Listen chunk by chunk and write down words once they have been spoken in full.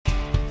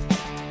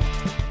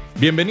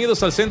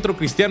Bienvenidos al Centro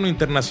Cristiano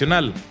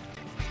Internacional.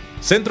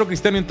 Centro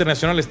Cristiano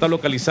Internacional está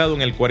localizado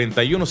en el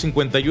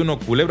 4151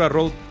 Culebra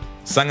Road,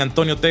 San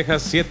Antonio,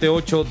 Texas,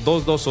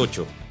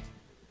 78228.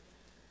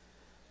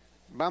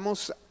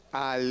 Vamos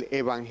al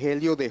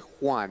Evangelio de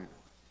Juan.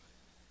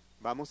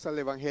 Vamos al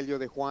Evangelio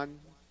de Juan.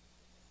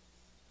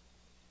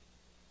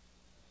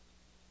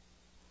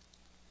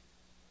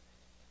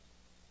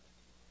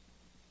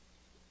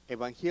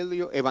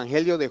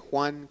 Evangelio de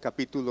Juan,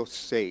 capítulo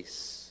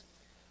 6.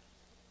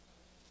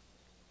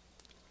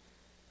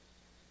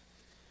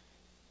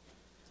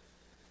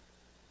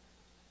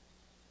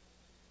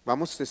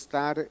 Vamos a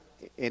estar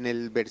en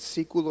el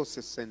versículo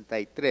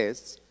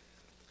 63,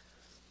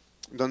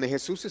 donde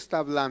Jesús está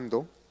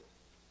hablando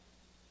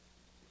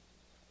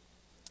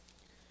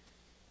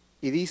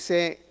y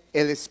dice: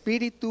 el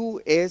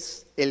Espíritu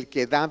es el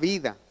que da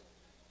vida,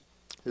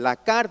 la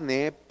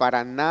carne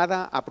para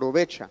nada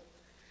aprovecha.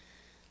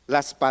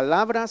 Las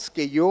palabras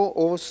que yo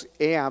os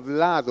he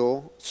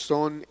hablado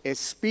son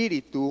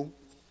espíritu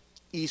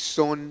y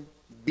son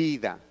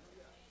vida.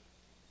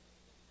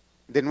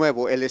 De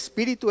nuevo, el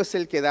Espíritu es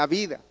el que da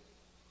vida,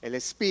 el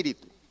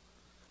Espíritu.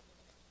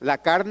 La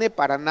carne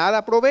para nada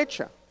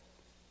aprovecha,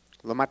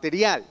 lo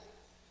material.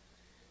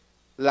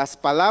 Las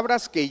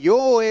palabras que yo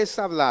os he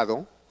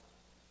hablado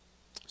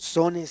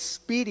son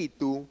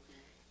espíritu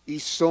y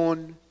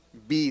son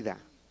vida.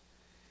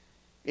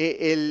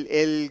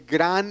 El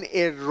gran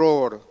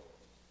error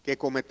que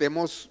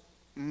cometemos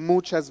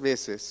muchas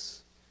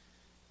veces,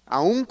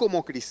 aún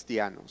como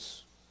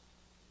cristianos,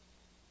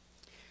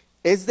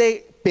 es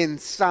de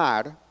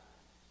pensar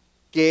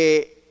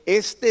que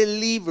este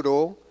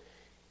libro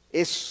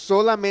es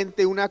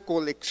solamente una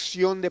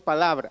colección de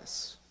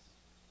palabras.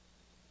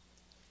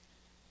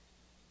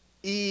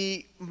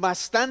 Y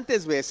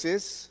bastantes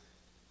veces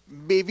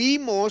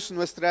vivimos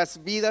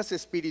nuestras vidas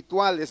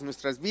espirituales,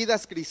 nuestras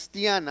vidas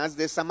cristianas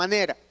de esa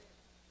manera.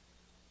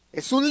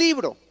 Es un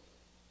libro.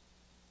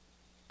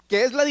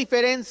 ¿Qué es la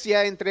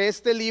diferencia entre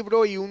este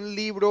libro y un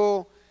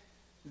libro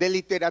de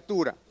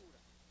literatura?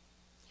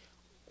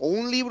 O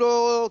un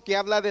libro que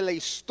habla de la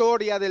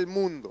historia del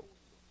mundo.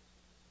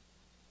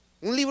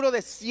 Un libro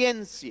de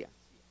ciencia.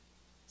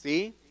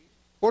 ¿Sí?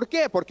 ¿Por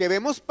qué? Porque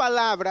vemos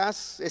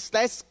palabras,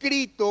 está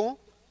escrito,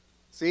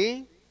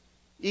 ¿sí?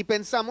 Y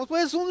pensamos,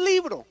 pues es un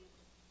libro.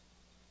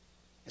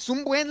 Es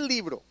un buen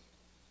libro.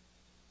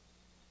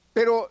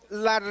 Pero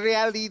la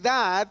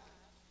realidad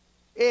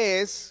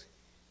es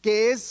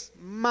que es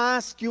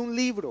más que un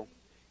libro.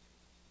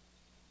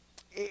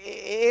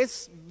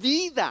 Es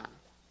vida.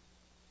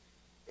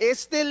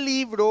 Este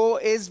libro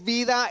es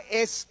vida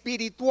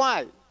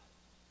espiritual.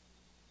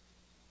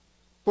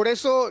 Por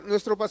eso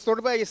nuestro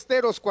pastor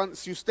Ballesteros,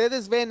 si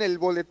ustedes ven el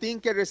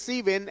boletín que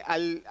reciben,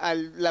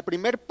 la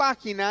primera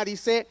página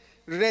dice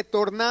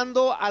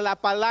retornando a la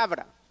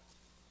palabra.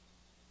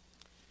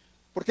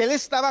 Porque él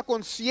estaba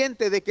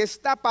consciente de que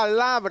esta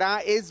palabra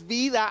es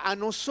vida a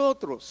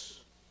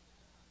nosotros.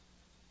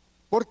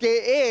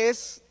 Porque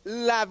es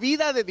la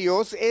vida de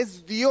Dios,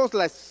 es Dios,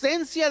 la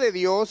esencia de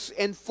Dios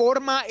en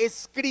forma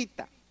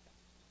escrita.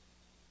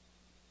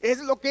 Es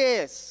lo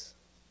que es.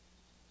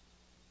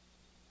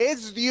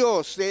 Es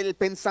Dios, el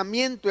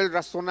pensamiento, el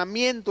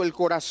razonamiento, el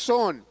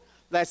corazón,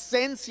 la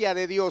esencia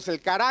de Dios,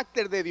 el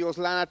carácter de Dios,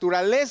 la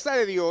naturaleza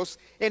de Dios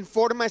en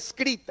forma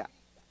escrita.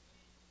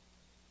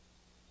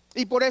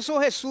 Y por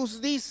eso Jesús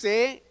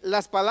dice,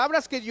 las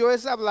palabras que yo he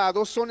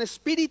hablado son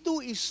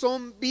espíritu y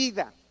son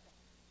vida.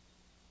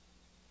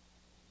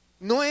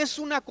 No es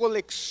una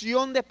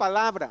colección de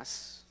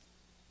palabras,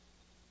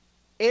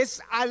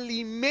 es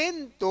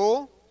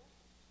alimento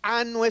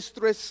a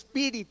nuestro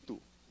espíritu.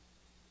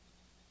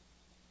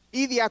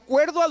 Y de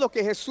acuerdo a lo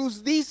que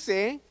Jesús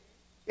dice,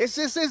 es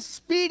ese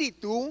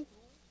espíritu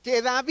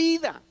que da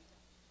vida.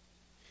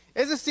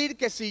 Es decir,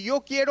 que si yo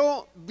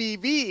quiero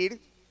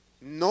vivir,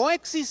 no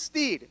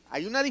existir,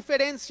 hay una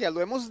diferencia, lo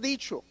hemos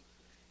dicho.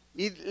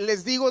 Y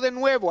les digo de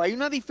nuevo, hay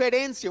una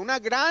diferencia, una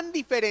gran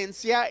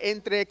diferencia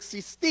entre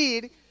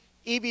existir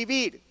y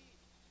vivir.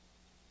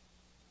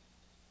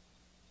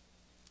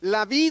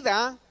 La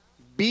vida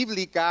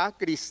bíblica,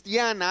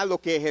 cristiana, lo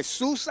que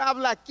Jesús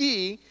habla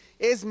aquí,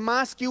 es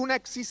más que una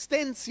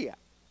existencia.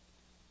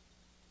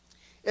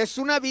 Es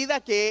una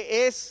vida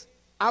que es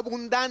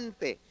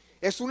abundante,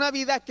 es una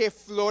vida que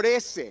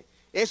florece,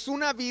 es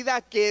una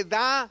vida que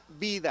da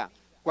vida.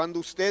 Cuando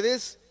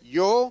ustedes,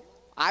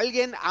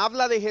 alguien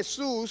habla de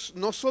Jesús,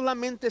 no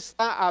solamente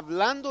está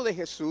hablando de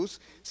Jesús,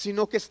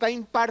 sino que está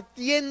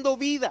impartiendo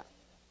vida.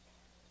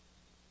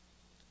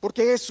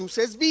 Porque Jesús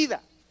es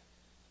vida.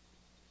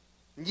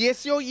 Y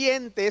ese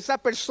oyente, esa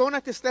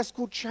persona que está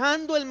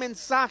escuchando el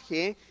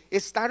mensaje,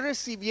 está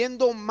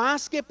recibiendo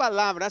más que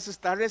palabras,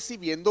 está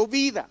recibiendo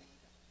vida.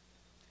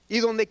 Y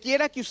donde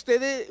quiera que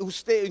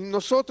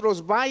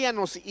nosotros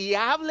váyanos y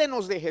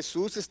háblenos de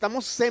Jesús,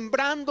 estamos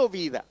sembrando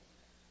vida.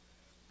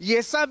 Y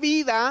esa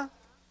vida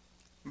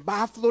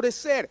va a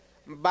florecer,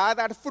 va a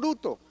dar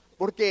fruto,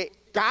 porque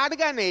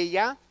carga en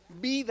ella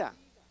vida.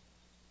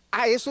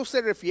 A eso se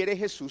refiere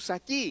Jesús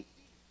aquí.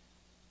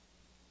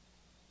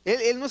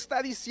 Él no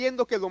está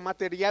diciendo que lo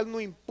material no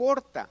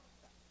importa.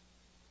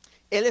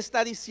 Él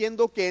está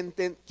diciendo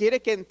que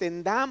quiere que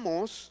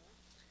entendamos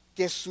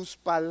que sus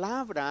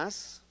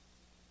palabras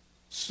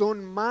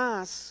son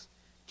más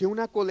que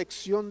una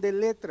colección de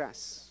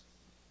letras.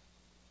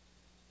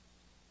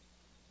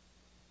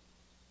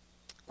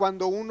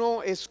 Cuando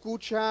uno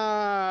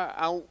escucha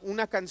a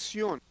una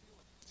canción,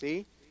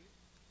 ¿sí?,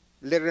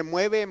 le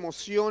remueve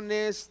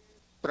emociones,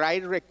 trae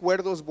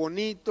recuerdos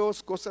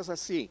bonitos, cosas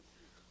así.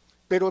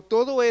 Pero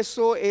todo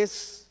eso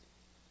es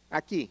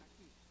aquí,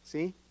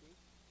 ¿sí?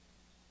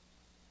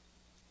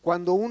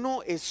 Cuando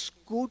uno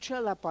escucha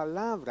la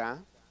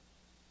palabra,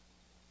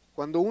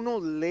 cuando uno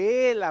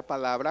lee la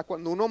palabra,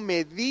 cuando uno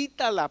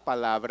medita la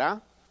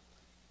palabra,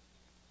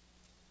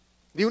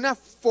 de una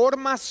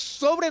forma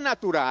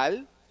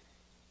sobrenatural,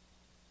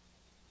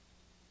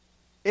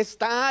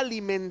 está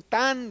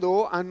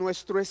alimentando a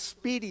nuestro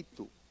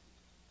espíritu.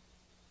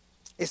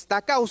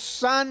 Está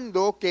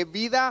causando que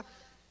vida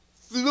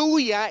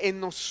fluya en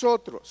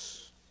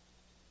nosotros.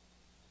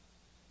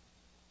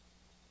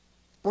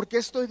 ¿Por qué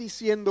estoy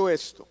diciendo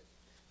esto?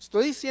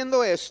 Estoy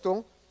diciendo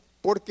esto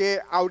porque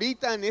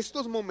ahorita en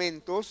estos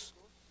momentos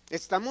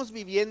estamos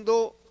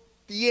viviendo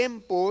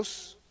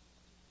tiempos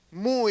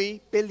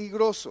muy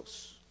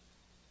peligrosos.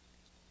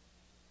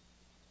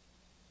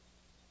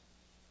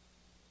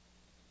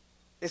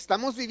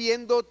 Estamos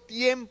viviendo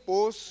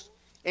tiempos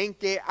en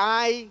que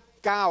hay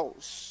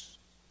caos,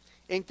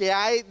 en que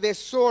hay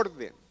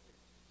desorden,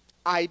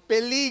 hay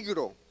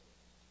peligro,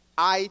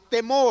 hay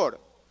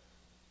temor.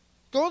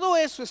 Todo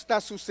eso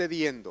está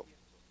sucediendo.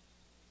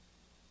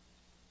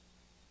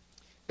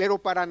 Pero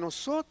para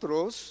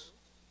nosotros,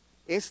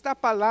 esta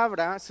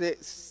palabra,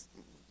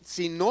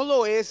 si no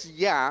lo es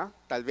ya,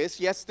 tal vez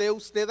ya esté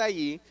usted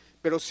ahí,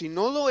 pero si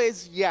no lo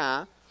es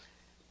ya,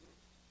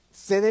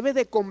 se debe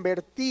de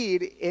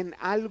convertir en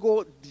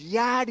algo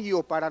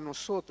diario para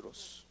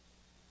nosotros.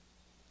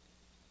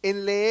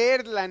 En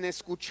leerla, en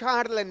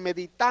escucharla, en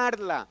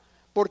meditarla,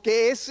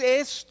 porque es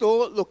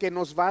esto lo que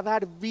nos va a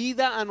dar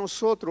vida a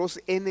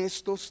nosotros en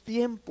estos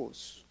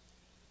tiempos.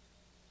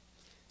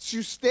 Si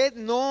usted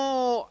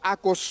no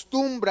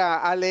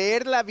acostumbra a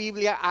leer la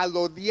Biblia a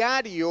lo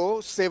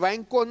diario, se va a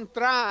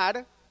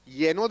encontrar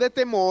lleno de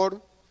temor,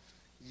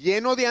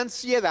 lleno de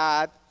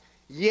ansiedad,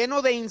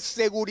 lleno de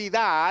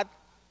inseguridad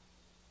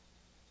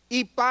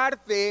y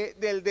parte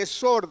del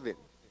desorden.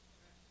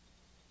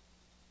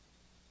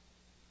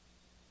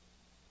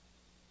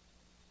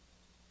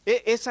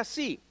 Es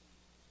así.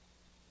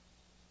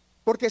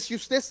 Porque si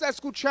usted está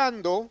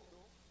escuchando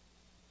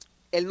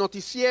el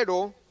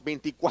noticiero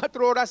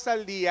 24 horas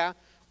al día,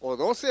 o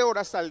 12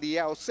 horas al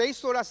día, o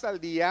 6 horas al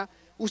día,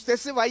 usted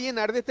se va a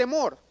llenar de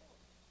temor.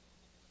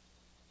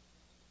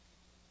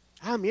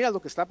 Ah, mira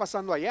lo que está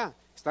pasando allá.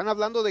 Están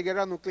hablando de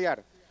guerra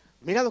nuclear.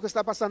 Mira lo que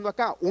está pasando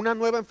acá. Una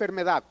nueva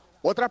enfermedad.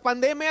 Otra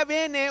pandemia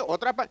viene.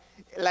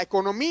 La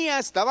economía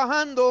está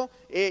bajando.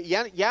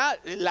 Ya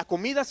la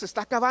comida se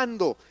está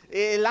acabando.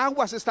 El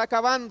agua se está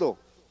acabando.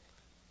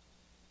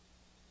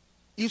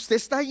 Y usted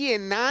está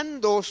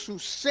llenando su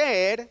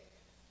ser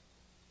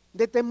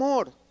de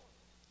temor,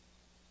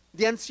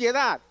 de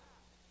ansiedad,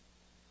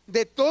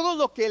 de todo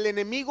lo que el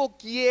enemigo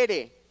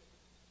quiere.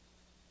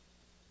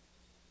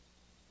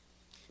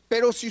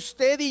 Pero si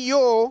usted y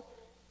yo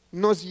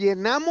nos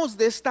llenamos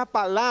de esta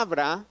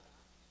palabra,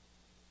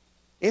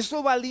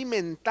 eso va a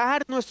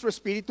alimentar nuestro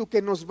espíritu,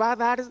 que nos va a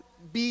dar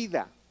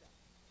vida.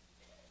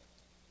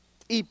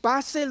 Y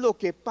pase lo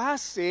que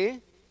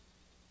pase,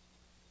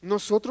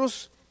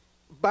 nosotros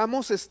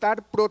vamos a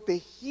estar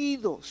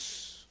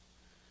protegidos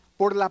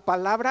por la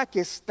palabra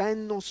que está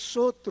en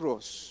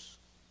nosotros.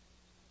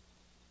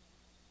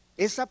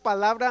 Esa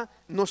palabra,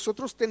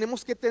 nosotros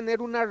tenemos que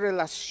tener una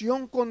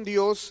relación con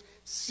Dios,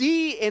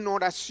 sí, en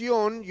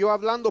oración, yo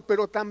hablando,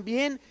 pero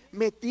también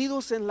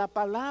metidos en la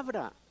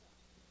palabra.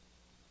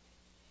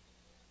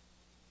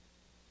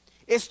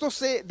 Esto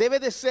debe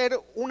de ser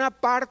una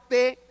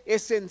parte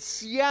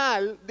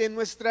esencial de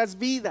nuestras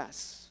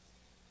vidas.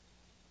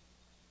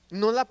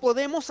 No la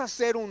podemos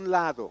hacer a un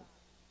lado.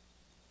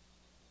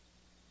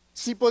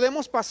 Si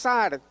podemos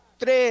pasar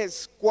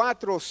 3,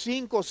 4,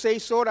 5,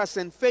 6 horas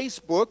en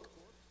Facebook,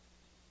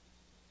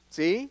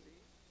 ¿sí?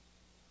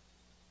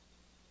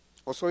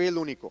 ¿O soy el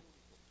único?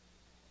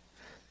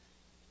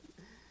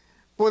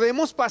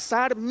 Podemos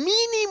pasar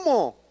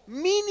mínimo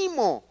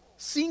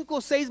 5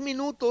 o 6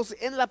 minutos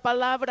en la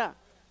palabra.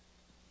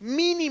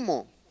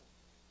 Mínimo.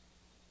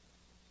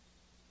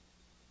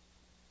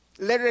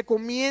 Le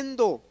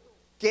recomiendo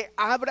que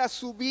abra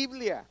su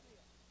Biblia.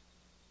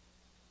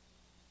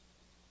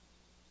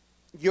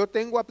 Yo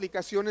tengo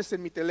aplicaciones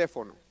en mi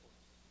teléfono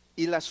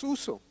y las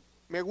uso.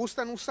 Me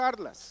gustan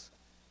usarlas.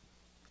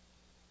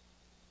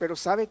 Pero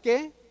 ¿sabe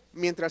qué?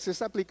 Mientras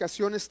esa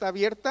aplicación está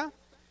abierta,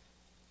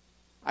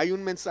 hay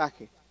un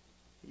mensaje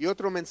y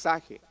otro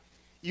mensaje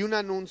y un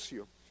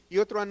anuncio y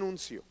otro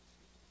anuncio.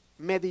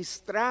 Me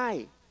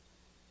distrae.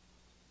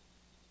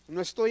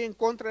 No estoy en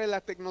contra de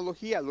la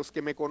tecnología. Los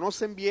que me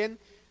conocen bien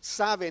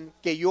saben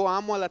que yo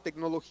amo a la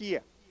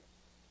tecnología.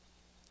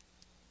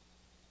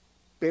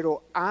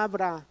 pero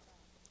abra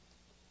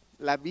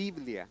la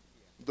Biblia,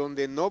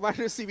 donde no va a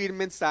recibir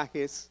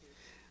mensajes,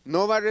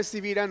 no va a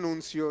recibir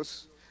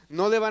anuncios,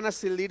 no le van a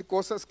salir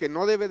cosas que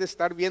no debe de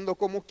estar viendo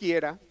como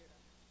quiera,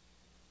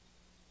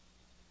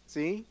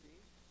 ¿sí?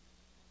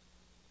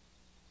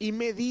 Y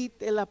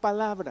medite la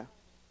palabra.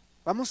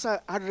 Vamos a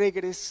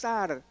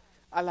regresar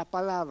a la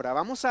palabra,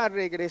 vamos a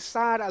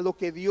regresar a lo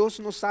que Dios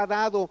nos ha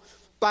dado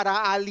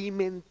para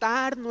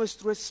alimentar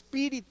nuestro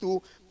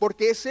espíritu,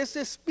 porque es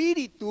ese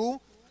espíritu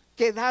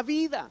que da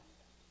vida.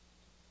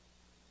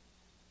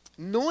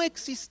 No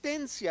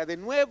existencia, de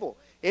nuevo,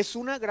 es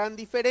una gran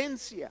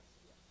diferencia.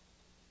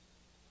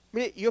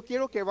 Mire, yo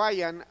quiero que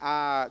vayan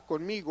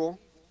conmigo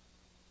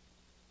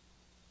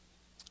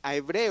a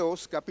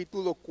Hebreos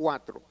capítulo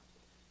 4.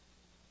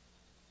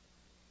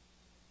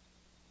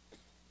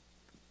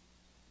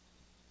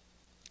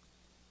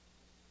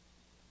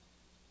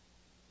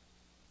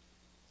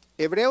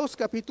 Hebreos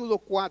capítulo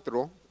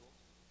 4,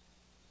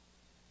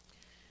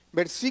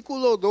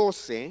 versículo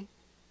 12,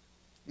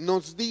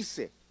 nos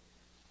dice,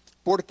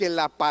 porque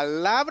la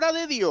palabra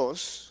de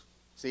Dios,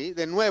 ¿sí?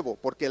 De nuevo,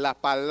 porque la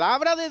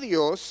palabra de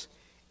Dios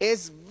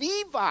es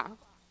viva,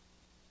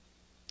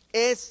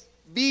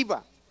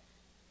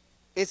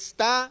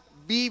 está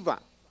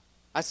viva,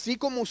 así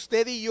como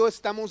usted y yo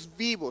estamos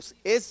vivos,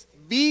 es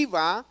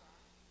viva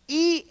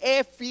y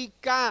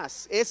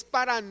eficaz, es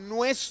para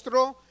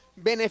nuestro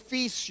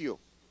beneficio.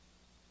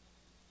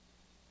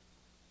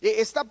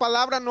 Esta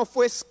palabra no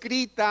fue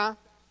escrita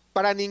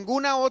para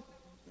ninguna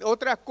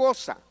otra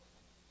cosa.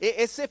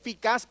 Es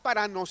eficaz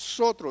para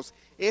nosotros,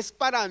 es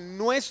para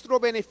nuestro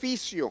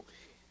beneficio.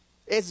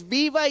 Es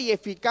viva y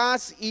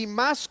eficaz y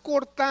más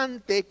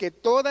cortante que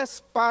toda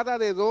espada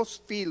de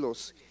dos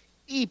filos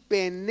y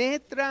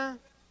penetra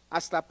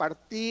hasta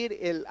partir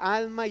el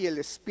alma y el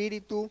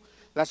espíritu,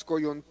 las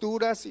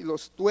coyunturas y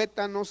los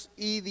tuétanos,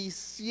 y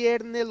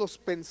discierne los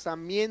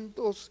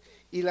pensamientos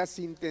y las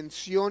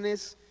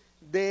intenciones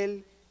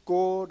del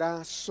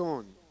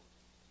corazón.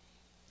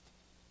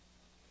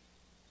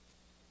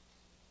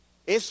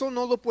 Eso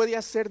no lo puede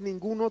hacer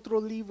ningún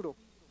otro libro.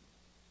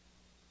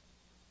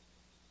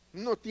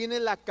 No tiene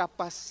la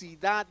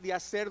capacidad de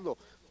hacerlo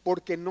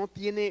porque no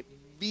tiene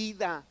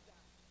vida.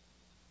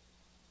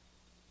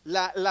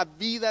 La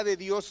vida de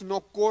Dios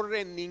no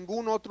corre en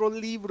ningún otro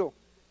libro.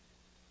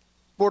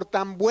 Por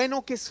tan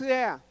bueno que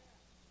sea,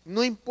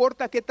 no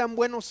importa qué tan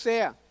bueno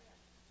sea.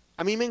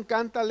 A mí me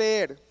encanta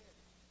leer.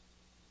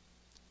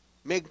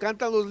 Me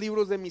encantan los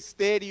libros de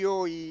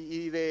misterio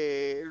y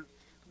de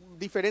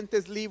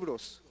diferentes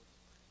libros.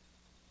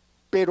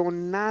 Pero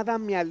nada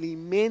me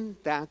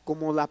alimenta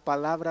como la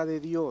palabra de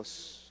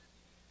Dios.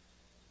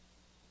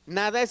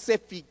 Nada es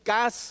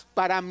eficaz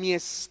para mi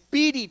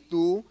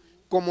espíritu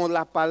como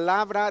la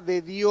palabra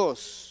de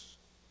Dios.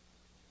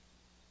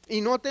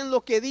 Y noten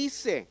lo que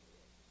dice.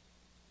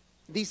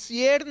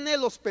 Discierne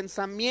los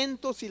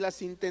pensamientos y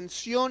las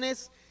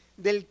intenciones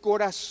del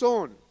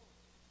corazón.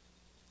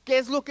 ¿Qué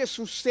es lo que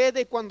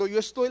sucede cuando yo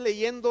estoy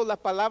leyendo la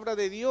palabra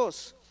de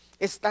Dios?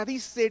 Está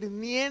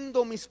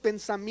discerniendo mis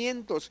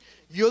pensamientos.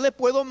 Yo le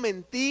puedo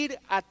mentir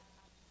a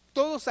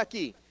todos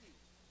aquí,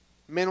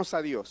 menos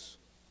a Dios.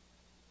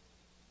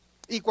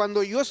 Y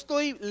cuando yo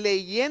estoy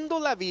leyendo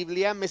la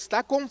Biblia, me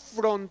está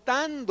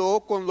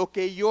confrontando con lo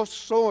que yo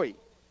soy,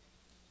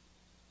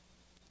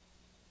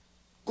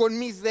 con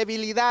mis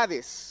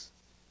debilidades,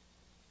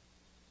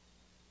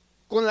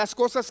 con las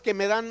cosas que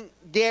me dan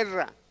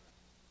guerra.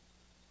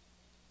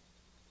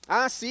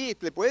 Ah, sí,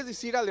 le puedes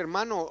decir al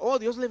hermano, oh,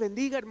 Dios le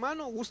bendiga,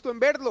 hermano, gusto en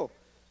verlo.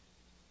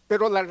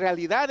 Pero la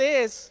realidad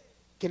es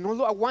que no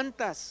lo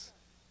aguantas.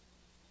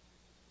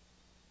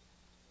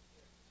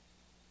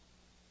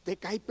 Te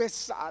cae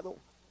pesado.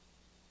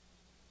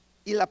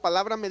 Y la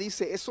palabra me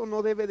dice, eso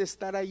no debe de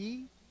estar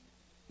allí.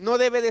 No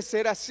debe de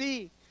ser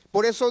así.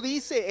 Por eso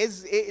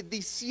dice,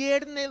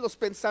 discierne los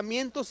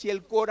pensamientos y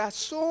el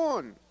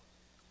corazón.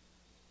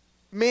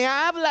 Me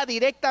habla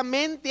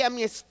directamente a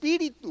mi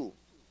espíritu.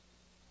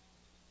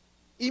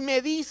 Y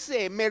me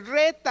dice, me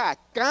reta,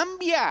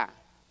 cambia.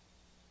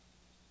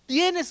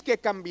 Tienes que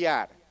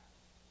cambiar.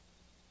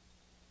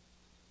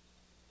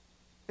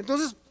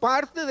 Entonces,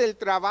 parte del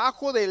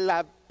trabajo de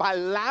la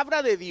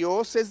palabra de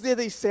Dios es de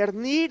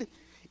discernir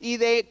y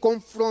de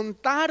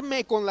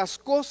confrontarme con las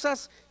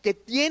cosas que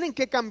tienen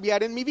que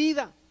cambiar en mi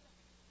vida.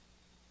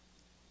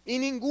 Y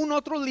ningún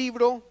otro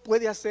libro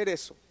puede hacer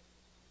eso.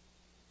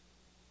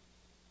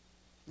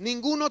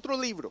 Ningún otro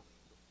libro.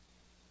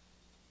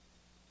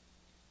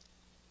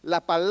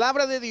 La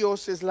palabra de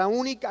Dios es la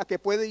única que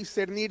puede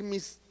discernir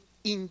mis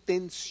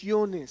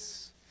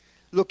intenciones,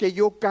 lo que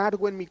yo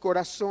cargo en mi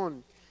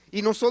corazón.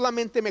 Y no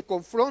solamente me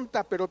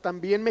confronta, pero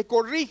también me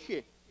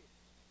corrige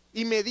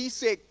y me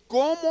dice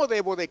cómo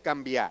debo de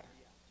cambiar.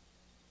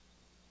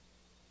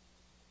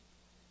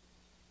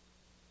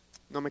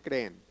 ¿No me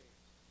creen?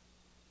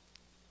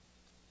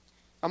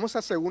 Vamos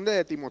a 2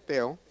 de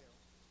Timoteo.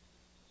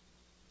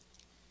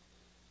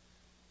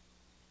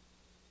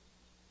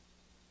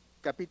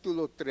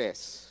 Capítulo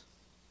 3.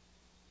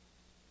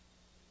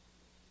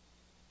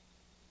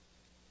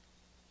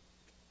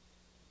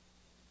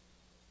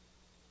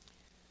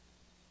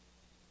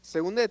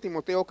 Segunda de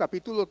Timoteo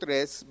capítulo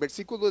 3,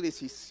 versículos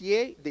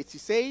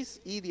 16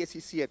 y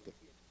 17.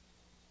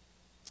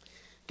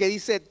 Que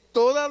dice,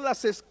 toda la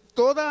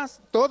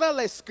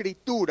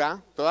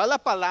escritura, toda la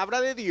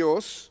palabra de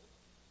Dios,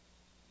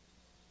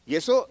 y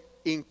eso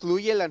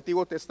incluye el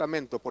Antiguo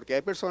Testamento, porque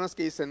hay personas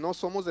que dicen, no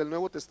somos del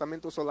Nuevo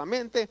Testamento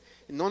solamente.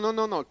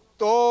 No,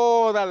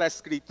 toda la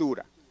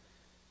escritura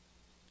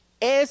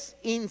es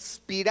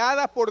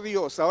inspirada por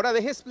Dios. Ahora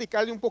deje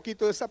explicarle un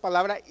poquito de esa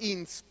palabra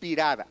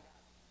inspirada.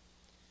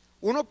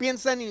 Uno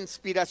piensa en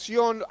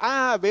inspiración,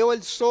 veo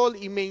el sol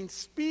y me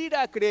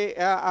inspira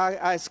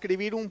a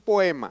escribir un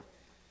poema.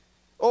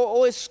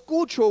 O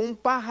escucho un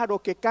pájaro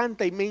que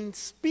canta y me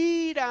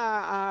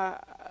inspira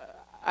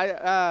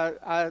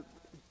a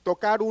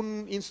tocar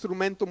un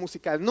instrumento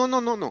musical.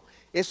 No.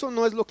 Eso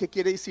no es lo que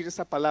quiere decir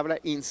esa palabra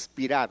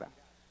inspirada.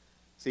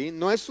 ¿Sí?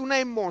 No es una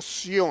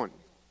emoción.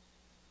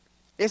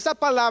 Esa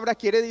palabra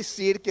quiere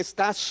decir que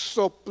está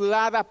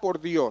soplada por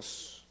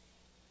Dios.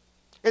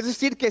 Es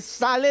decir, que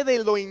sale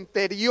de lo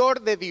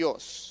interior de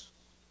Dios.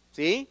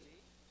 ¿Sí?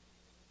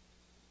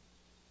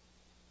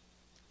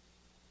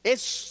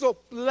 Es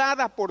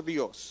soplada por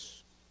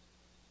Dios.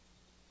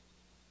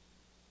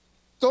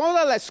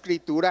 Toda la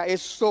escritura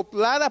es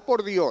soplada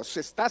por Dios,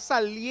 está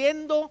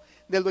saliendo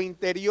de lo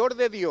interior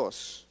de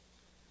Dios.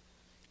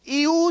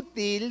 Y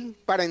útil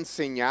para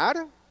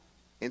enseñar.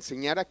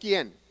 ¿Enseñar a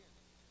quién?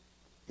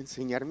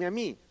 Enseñarme a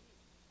mí.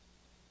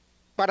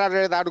 Para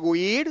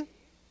redarguir.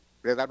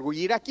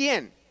 ¿Redarguir a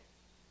quién?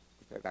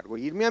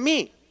 Redarguirme a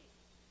mí.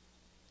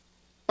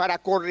 Para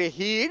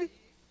corregir.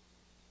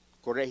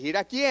 ¿Corregir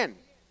a quién?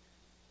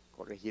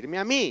 Corregirme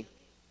a mí.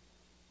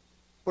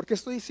 ¿Por qué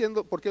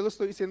lo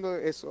estoy diciendo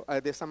eso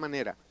de esa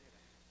manera?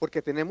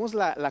 Porque tenemos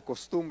la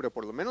costumbre,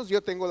 por lo menos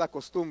yo tengo la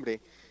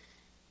costumbre,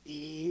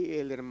 y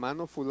el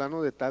hermano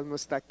fulano de tal no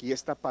está aquí,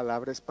 esta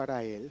palabra es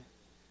para él.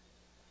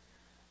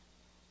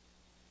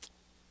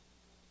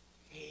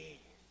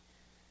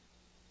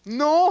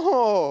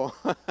 No,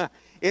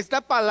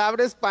 esta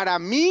palabra es para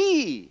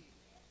mí.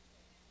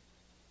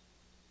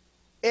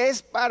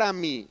 Es para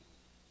mí.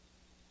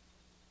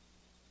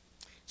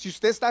 Si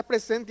usted está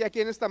presente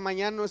aquí en esta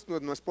mañana,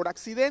 no es por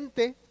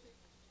accidente.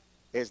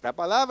 Esta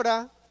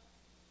palabra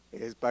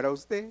es para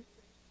usted,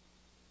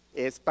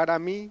 es para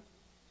mí.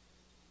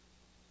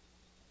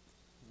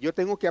 Yo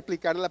tengo que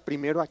aplicarla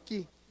primero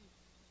aquí,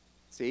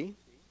 ¿sí?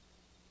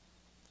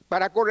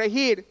 Para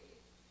corregir,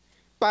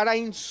 para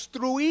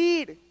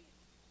instruir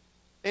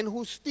en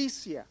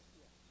justicia,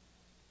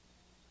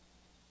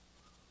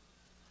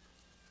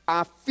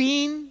 a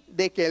fin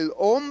de que el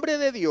hombre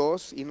de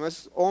Dios, y no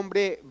es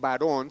hombre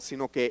varón,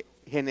 sino que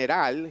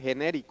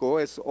genérico,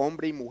 es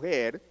hombre y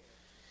mujer,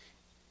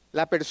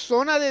 la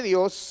persona de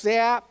Dios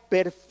sea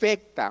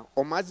perfecta,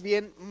 o más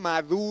bien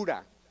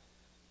madura,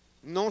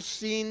 no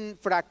sin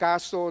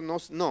fracaso,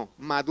 no,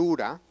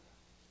 madura,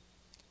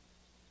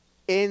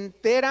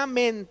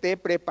 enteramente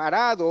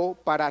preparado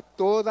para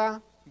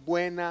toda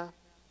buena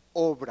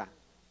obra.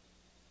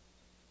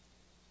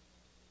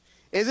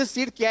 Es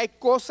decir, que hay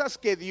cosas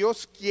que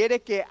Dios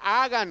quiere que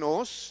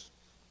háganos,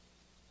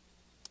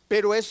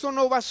 pero eso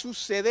no va a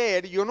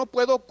suceder. Yo no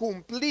puedo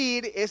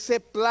cumplir ese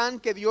plan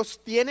que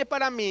Dios tiene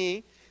para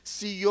mí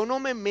si yo no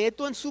me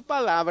meto en su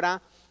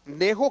palabra,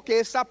 dejo que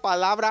esa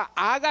palabra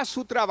haga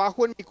su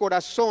trabajo en mi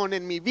corazón,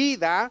 en mi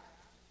vida,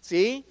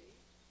 ¿sí?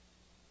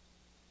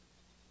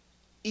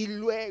 Y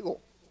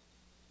luego,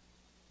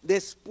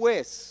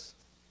 después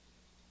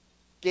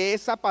que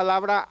esa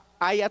palabra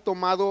haya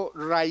tomado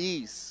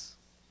raíz,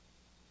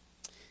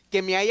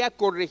 que me haya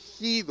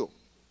corregido,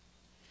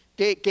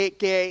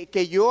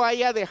 que yo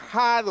haya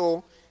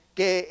dejado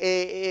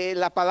que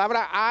la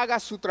palabra haga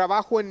su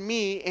trabajo en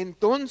mí,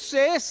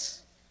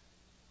 entonces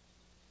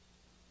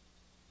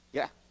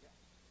ya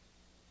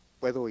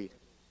puedo ir.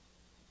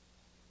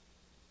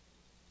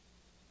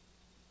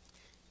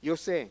 Yo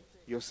sé.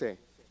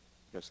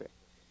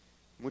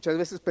 Muchas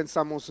veces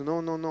pensamos,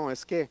 no,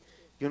 es que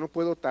yo no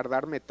puedo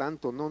tardarme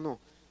tanto, no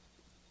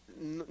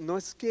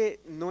es que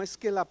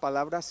la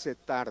palabra se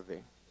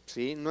tarde,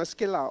 ¿sí? No es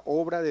que la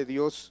obra de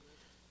Dios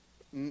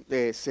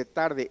se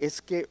tarde,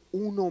 es que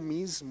uno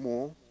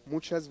mismo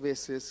muchas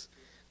veces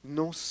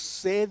no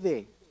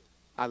cede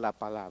a la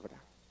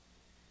palabra.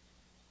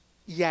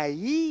 Y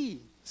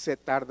ahí se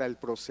tarda el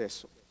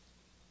proceso.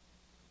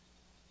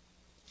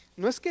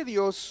 No es que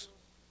Dios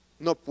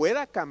no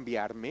pueda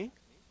cambiarme,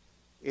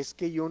 es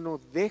que yo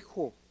no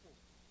dejo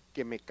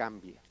que me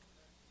cambie.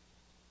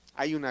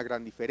 Hay una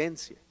gran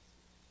diferencia,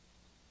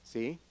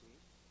 ¿sí?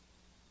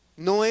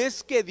 No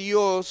es que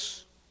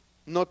Dios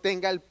no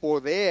tenga el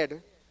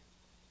poder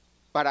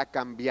para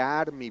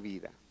cambiar mi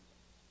vida.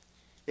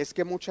 Es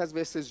que muchas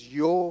veces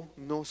yo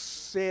no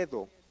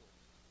cedo.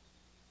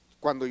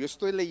 Cuando yo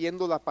estoy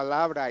leyendo la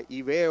palabra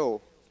y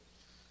veo,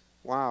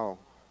 wow,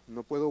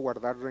 no puedo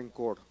guardar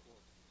rencor.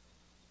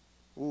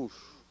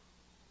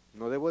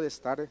 No debo de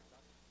estar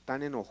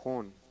tan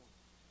enojón.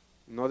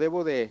 No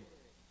debo de...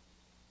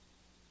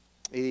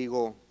 Y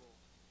digo,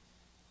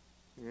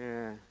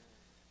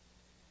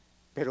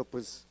 pero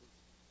pues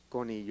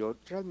Connie, yo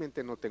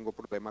realmente no tengo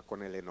problema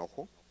con el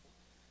enojo.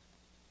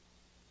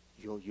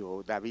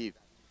 David,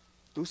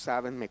 tú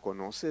sabes, me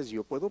conoces,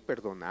 yo puedo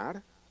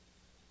perdonar.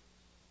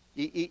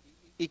 ¿Y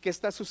qué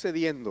está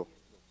sucediendo?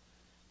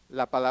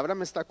 La palabra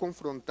me está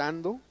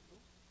confrontando,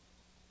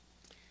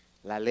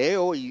 la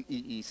leo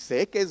y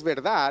sé que es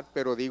verdad,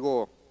 pero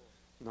digo,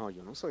 no,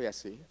 yo no soy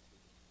así.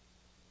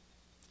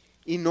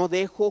 Y no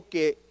dejo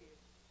que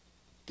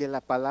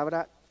la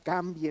palabra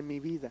cambie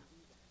mi vida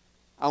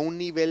a un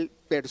nivel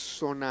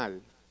personal,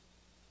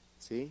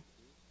 ¿sí?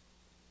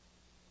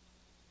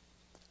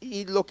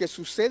 Y lo que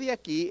sucede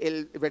aquí,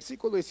 el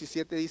versículo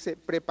 17 dice,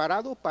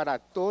 preparado para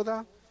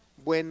toda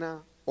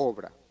buena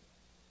obra.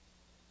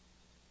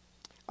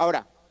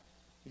 Ahora,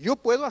 yo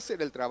puedo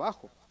hacer el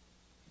trabajo,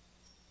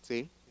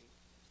 ¿sí?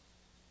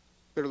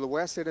 Pero lo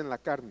voy a hacer en la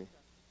carne.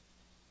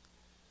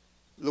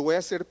 Lo voy a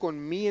hacer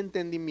con mi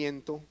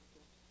entendimiento.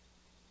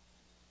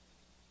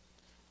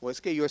 O es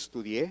que yo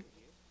estudié,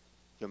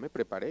 yo me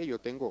preparé, yo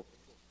tengo,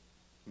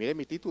 mire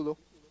mi título.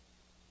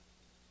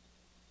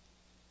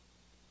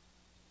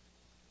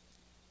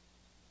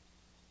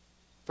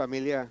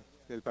 Familia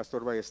del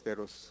pastor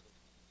Ballesteros,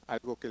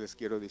 algo que les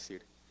quiero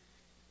decir.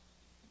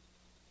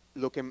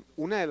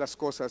 Una de las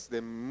cosas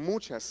de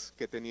muchas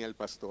que tenía el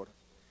pastor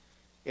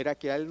era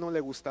que a él no le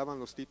gustaban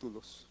los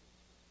títulos.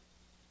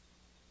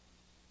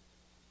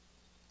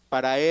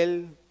 Para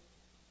él,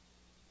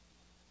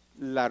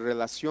 la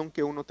relación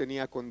que uno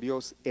tenía con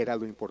Dios era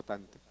lo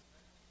importante.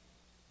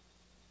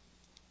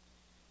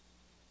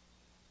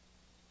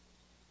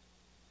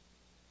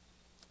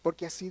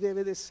 Porque así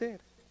debe de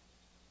ser.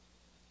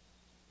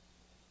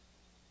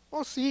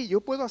 Oh, sí,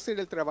 yo puedo hacer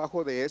el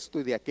trabajo de esto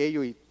y de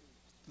aquello y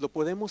lo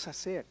podemos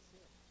hacer.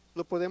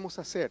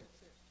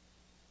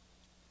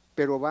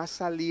 Pero va a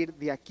salir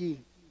de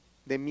aquí,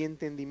 de mi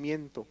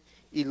entendimiento.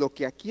 Y lo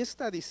que aquí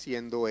está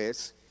diciendo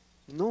es,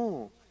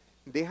 no,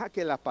 deja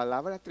que la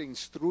palabra te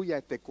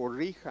instruya, te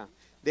corrija,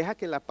 deja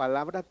que la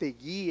palabra te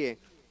guíe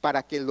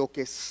para que lo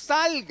que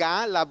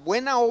salga, la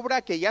buena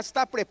obra que ya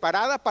está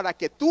preparada para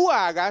que tú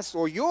hagas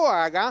o yo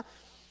haga,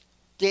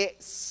 que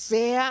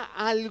sea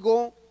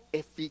algo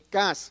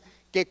eficaz,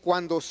 que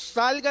cuando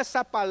salga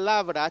esa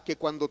palabra, que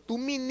cuando tú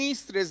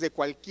ministres de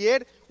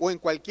cualquier o en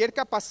cualquier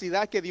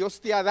capacidad que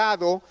Dios te ha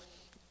dado,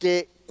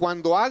 que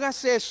cuando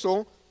hagas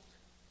eso,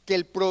 que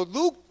el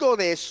producto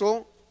de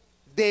eso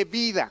dé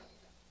vida.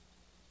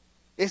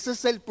 Ese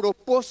es el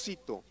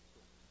propósito.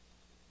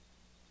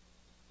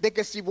 De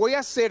que si voy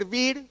a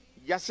servir,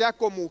 ya sea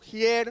como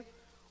mujer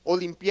o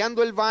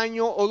limpiando el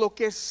baño o lo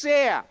que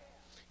sea,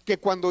 que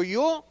cuando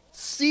yo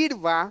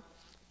sirva,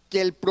 que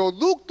el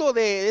producto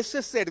de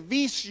ese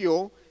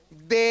servicio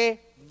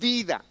dé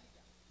vida.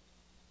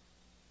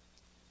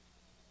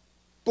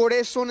 Por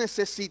eso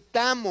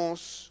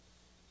necesitamos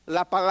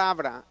la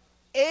palabra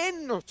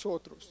en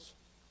nosotros.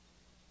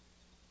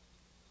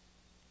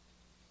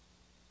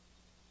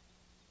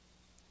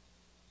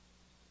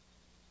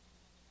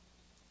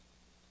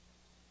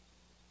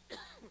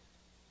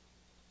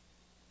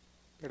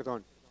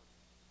 Perdón.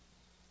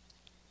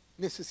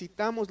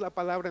 Necesitamos la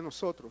palabra en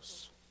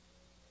nosotros.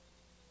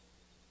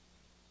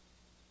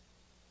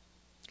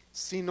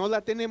 Si no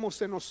la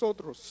tenemos en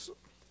nosotros,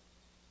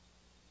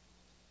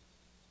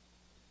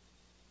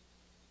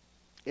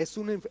 es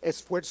un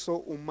esfuerzo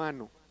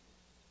humano,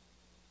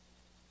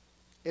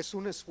 es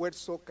un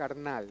esfuerzo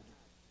carnal,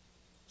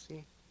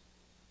 ¿sí?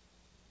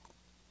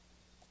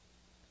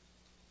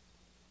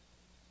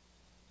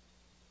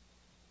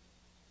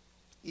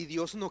 Y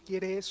Dios no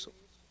quiere eso.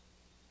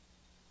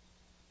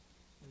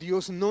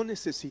 Dios no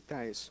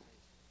necesita eso.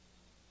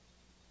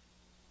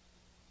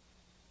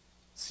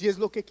 Si es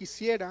lo que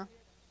quisiera,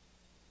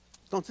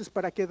 entonces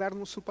 ¿para qué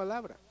darnos su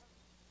palabra?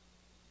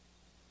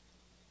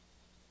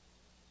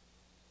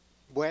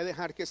 Voy a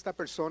dejar que esta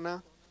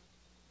persona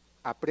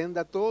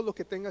aprenda todo lo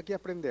que tenga que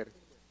aprender.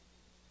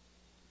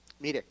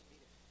 Mire,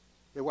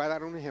 le voy a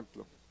dar un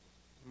ejemplo.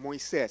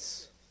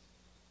 Moisés.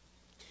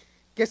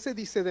 ¿Qué se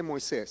dice de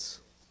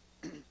Moisés?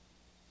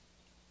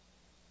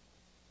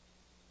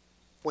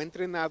 Fue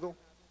entrenado,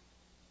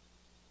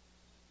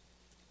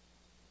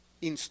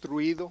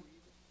 instruido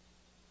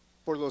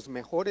por los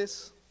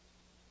mejores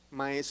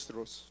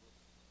maestros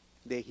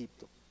de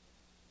Egipto.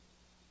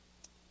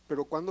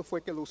 Pero ¿cuándo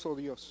fue que lo usó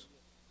Dios?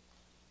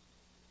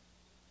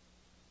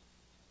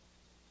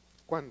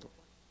 ¿Cuándo?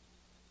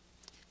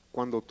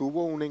 Cuando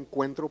tuvo un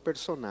encuentro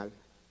personal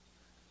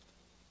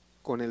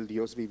con el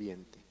Dios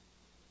viviente.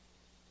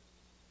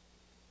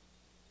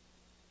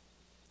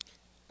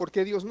 ¿Por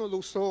qué Dios no lo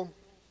usó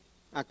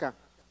acá?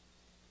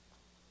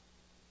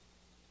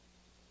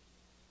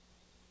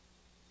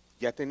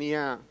 Ya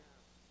tenía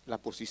la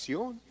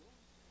posición,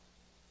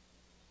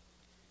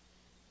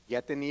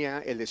 ya tenía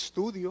el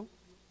estudio,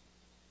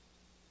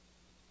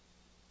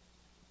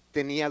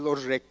 tenía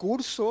los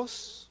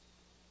recursos,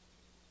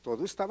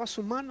 todo estaba a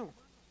su mano,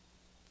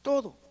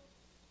 todo.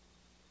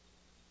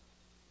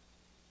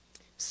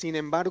 Sin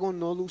embargo,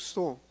 no lo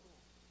usó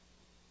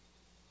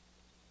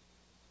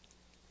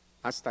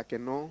hasta que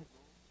no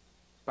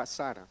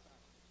pasara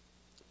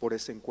por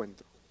ese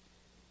encuentro.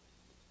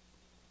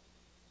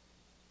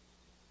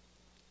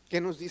 ¿Qué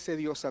nos dice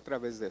Dios a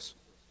través de eso?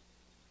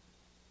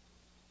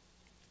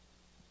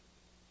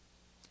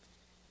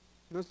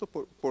 No es,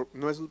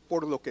 no es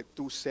por lo que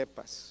tú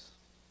sepas,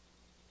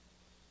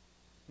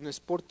 no es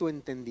por tu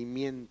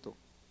entendimiento,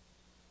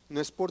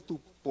 no es por tu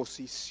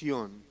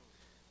posición,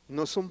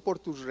 no son por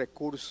tus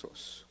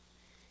recursos.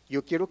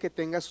 Yo quiero que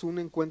tengas un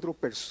encuentro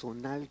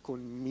personal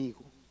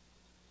conmigo.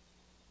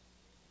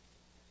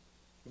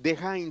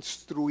 Deja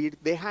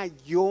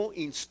yo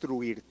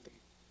instruirte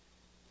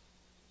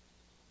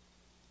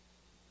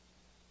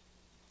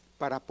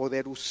para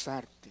poder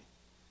usarte.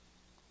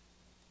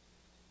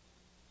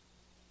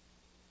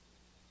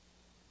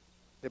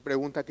 Le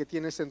pregunta: ¿qué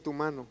tienes en tu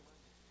mano?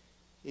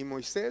 Y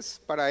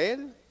Moisés, para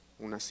él,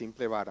 una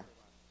simple vara.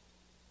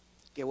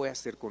 ¿Qué voy a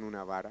hacer con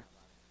una vara?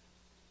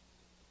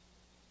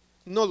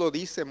 No lo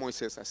dice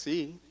Moisés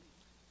así,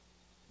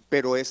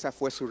 pero esa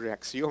fue su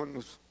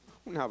reacción.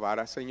 Una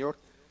vara, Señor.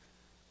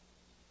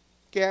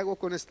 ¿Qué hago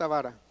con esta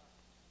vara?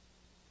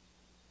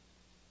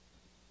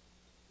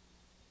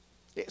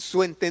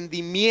 Su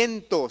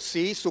entendimiento,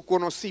 ¿sí? Su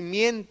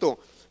conocimiento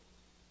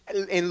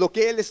en lo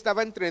que él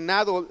estaba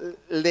entrenado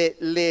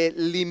le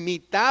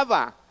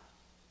limitaba,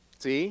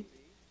 ¿sí?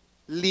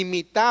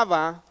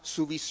 Limitaba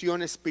su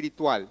visión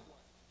espiritual.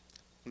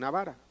 Una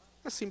vara,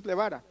 una simple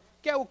vara.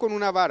 ¿Qué hago con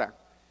una vara?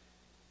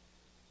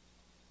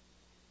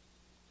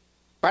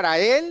 Para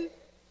él,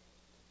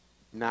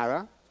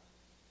 nada.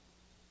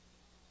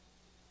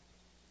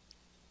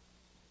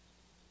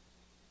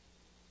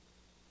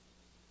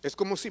 Es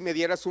como si me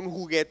dieras un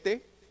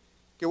juguete.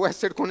 ¿Qué voy a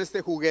hacer con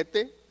este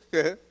juguete?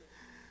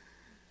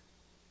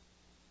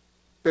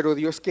 Pero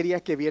Dios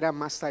quería que viera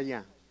más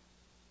allá.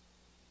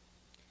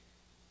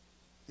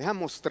 Deja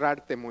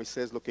mostrarte,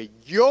 Moisés, lo que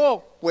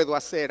yo puedo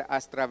hacer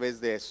a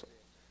través de eso.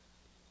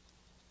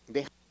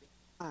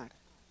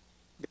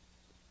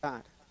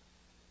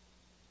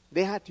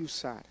 Déjate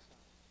usar.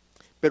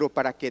 Pero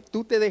para que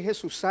tú te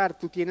dejes usar,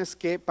 tú tienes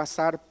que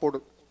pasar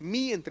por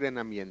mi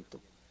entrenamiento.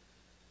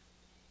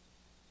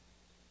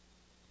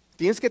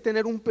 Tienes que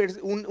tener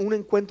un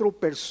encuentro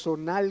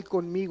personal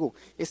conmigo.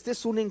 Este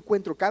es un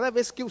encuentro. Cada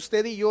vez que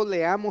usted y yo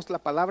leamos la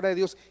palabra de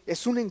Dios,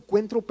 es un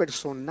encuentro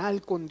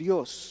personal con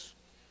Dios.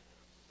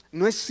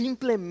 No es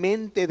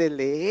simplemente de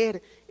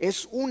leer,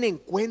 es un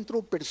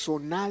encuentro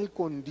personal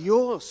con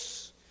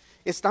Dios.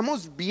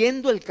 Estamos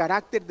viendo el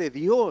carácter de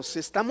Dios,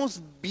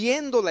 estamos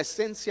viendo la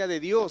esencia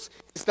de Dios,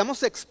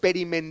 estamos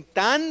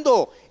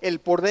experimentando el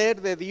poder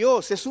de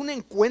Dios. Es un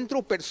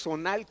encuentro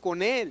personal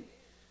con Él.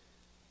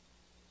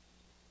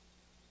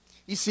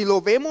 Y si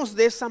lo vemos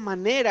de esa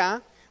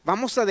manera,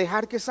 vamos a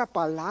dejar que esa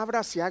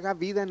palabra se haga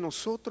vida en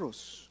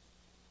nosotros.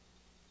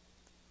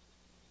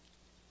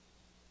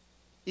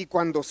 Y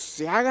cuando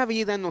se haga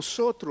vida en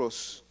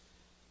nosotros,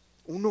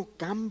 uno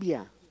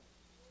cambia.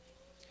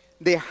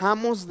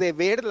 Dejamos de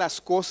ver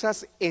las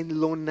cosas en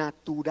lo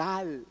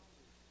natural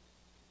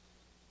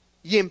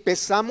y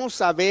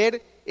empezamos a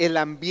ver el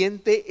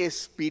ambiente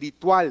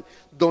espiritual,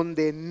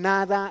 donde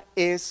nada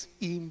es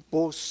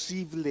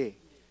imposible,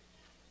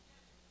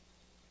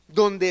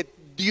 donde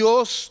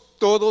Dios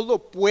todo lo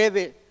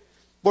puede,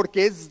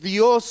 porque es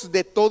Dios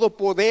de todo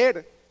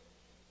poder.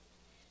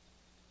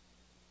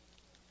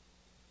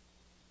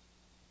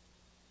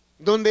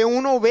 Donde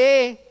uno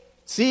ve,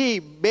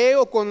 sí,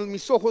 veo con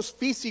mis ojos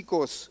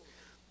físicos,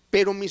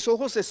 pero mis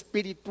ojos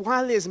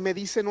espirituales me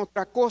dicen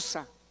otra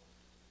cosa.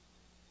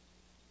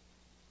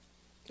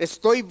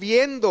 Estoy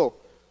viendo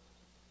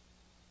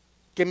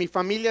que mi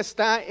familia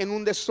está en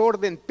un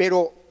desorden,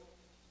 pero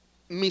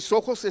mis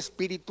ojos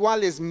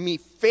espirituales, mi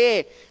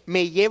fe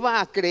me lleva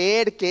a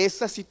creer que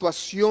esa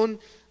situación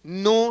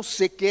no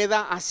se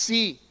queda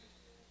así.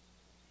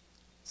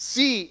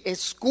 Sí,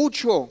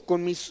 escucho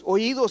con mis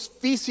oídos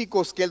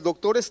físicos que el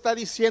doctor está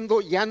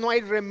diciendo ya no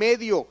hay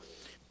remedio,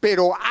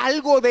 pero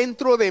algo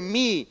dentro de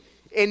mí,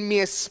 en mi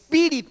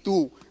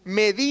espíritu,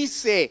 me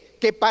dice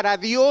que para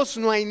Dios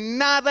no hay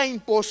nada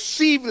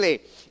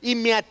imposible. Y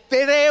me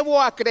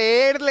atrevo a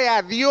creerle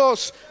a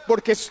Dios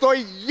porque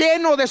estoy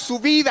lleno de su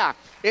vida,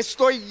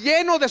 estoy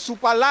lleno de su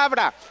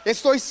palabra,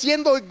 estoy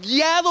siendo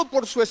guiado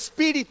por su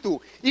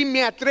espíritu. Y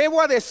me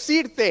atrevo a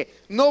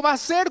decirte, no va a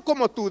ser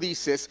como tú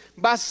dices,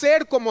 va a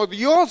ser como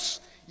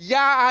Dios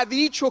ya ha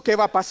dicho que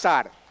va a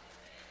pasar.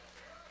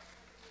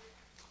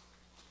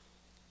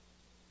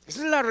 Esa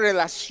es la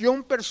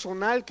relación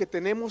personal que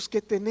tenemos que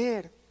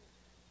tener.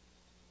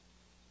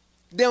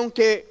 De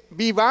aunque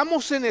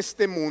vivamos en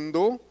este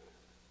mundo,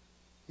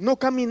 no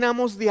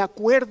caminamos de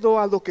acuerdo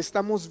a lo que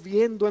estamos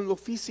viendo en lo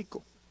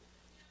físico.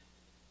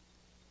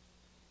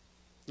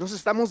 Nos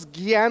estamos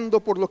guiando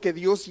por lo que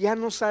Dios ya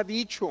nos ha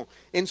dicho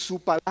en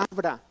su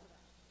palabra.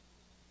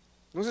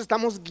 Nos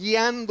estamos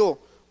guiando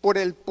por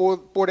el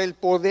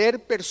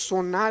poder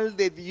personal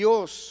de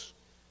Dios,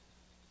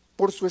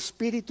 por su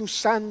Espíritu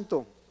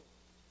Santo.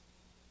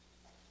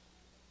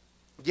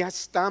 Ya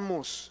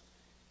estamos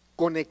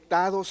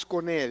conectados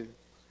con Él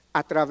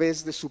a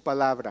través de su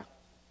palabra.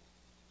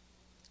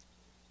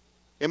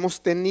 Hemos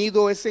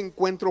tenido ese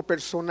encuentro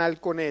personal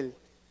con Él.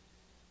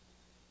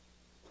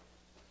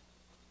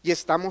 y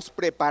estamos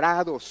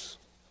preparados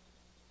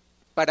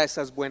para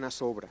esas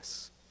buenas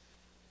obras.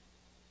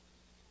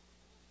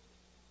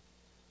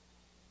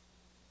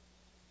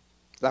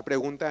 La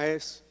pregunta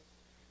es,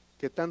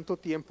 ¿qué tanto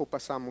tiempo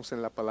pasamos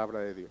en la palabra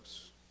de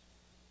Dios?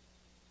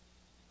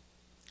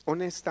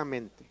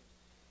 Honestamente,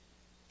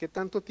 ¿qué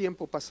tanto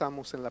tiempo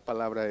pasamos en la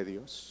palabra de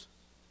Dios?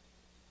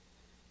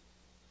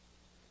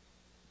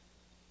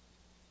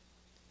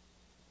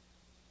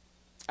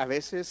 A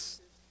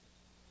veces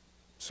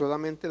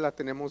solamente la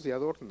tenemos de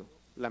adorno,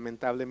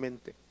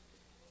 lamentablemente.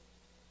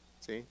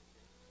 ¿Sí?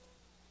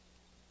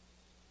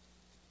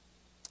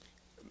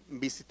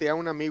 Visité a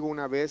un amigo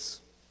una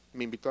vez,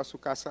 me invitó a su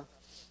casa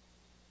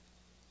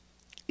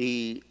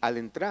y al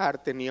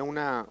entrar tenía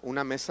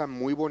una mesa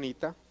muy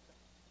bonita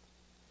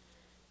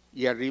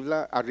y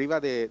arriba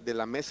de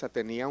la mesa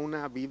tenía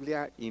una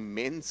Biblia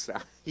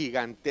inmensa,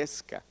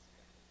 gigantesca,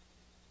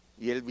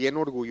 y él bien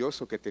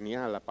orgulloso que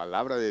tenía la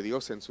palabra de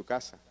Dios en su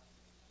casa,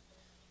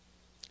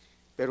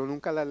 pero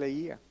nunca la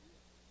leía,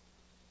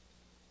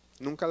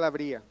 nunca la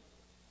abría.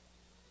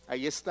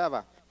 Ahí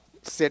estaba,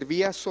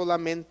 servía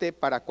solamente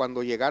para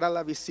cuando llegara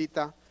la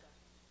visita.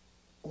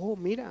 Oh,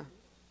 mira,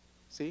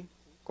 ¿sí?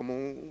 Como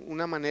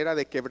una manera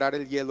de quebrar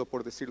el hielo,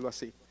 por decirlo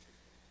así.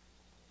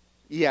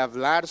 Y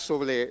hablar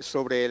sobre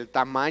el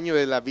tamaño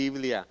de la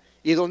Biblia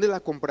y dónde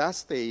la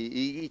compraste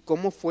y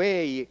cómo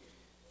fue.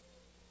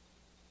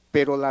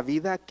 Pero la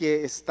vida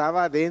que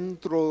estaba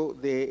dentro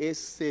de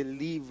ese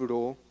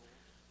libro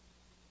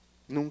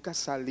nunca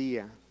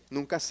salía,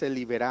 nunca se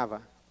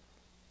liberaba.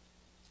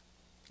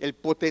 El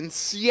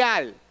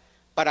potencial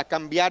para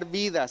cambiar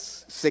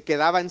vidas se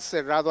quedaba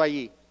encerrado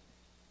allí.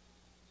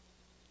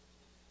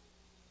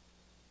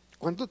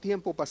 ¿Cuánto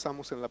tiempo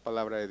pasamos en la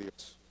palabra de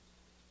Dios?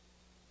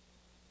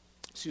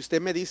 Si usted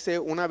me dice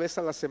una vez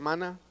a la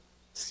semana,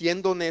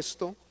 siendo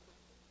honesto,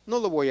 no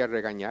lo voy a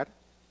regañar.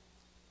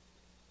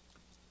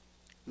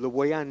 Lo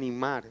voy a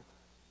animar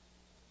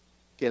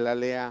que la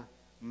lea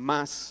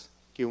más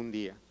que un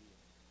día.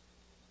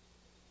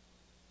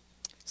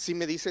 Si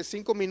me dice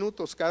 5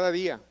 minutos cada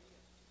día,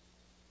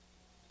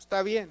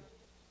 está bien,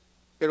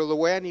 pero lo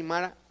voy a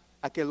animar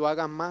a que lo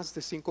haga más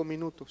de 5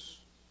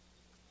 minutos.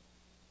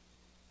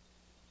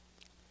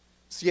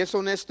 Si es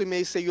honesto y me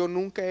dice, yo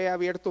nunca he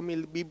abierto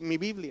mi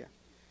Biblia,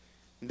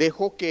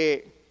 dejo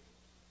que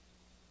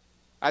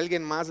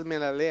alguien más me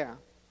la lea.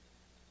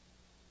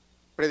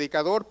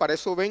 Predicador, para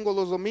eso vengo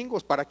los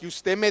domingos, para que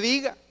usted me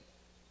diga.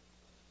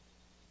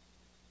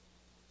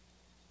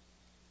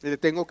 Le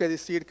tengo que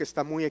decir que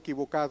está muy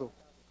equivocado.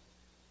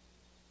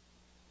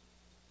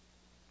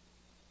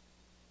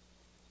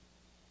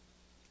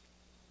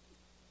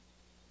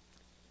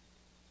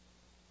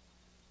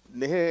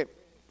 Deje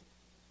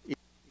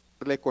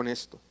irle con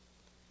esto.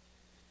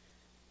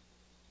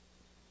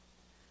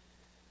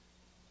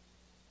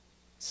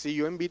 Si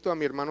yo invito a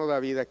mi hermano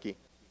David aquí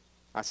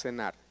a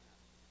cenar,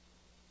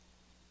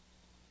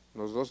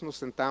 los dos nos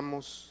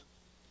sentamos,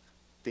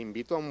 te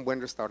invito a un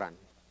buen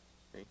restaurante.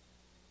 ¿Sí?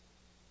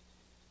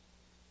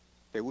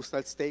 ¿Te gusta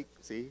el steak?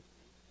 Sí.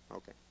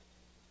 Ok.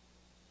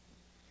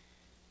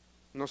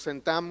 Nos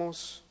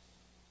sentamos,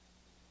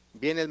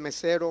 viene el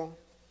mesero,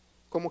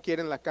 ¿cómo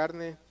quieren la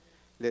carne?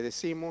 Le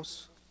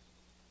decimos.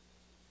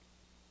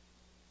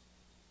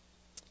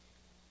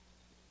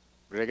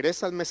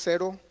 Regresa al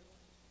mesero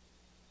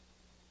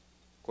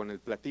con el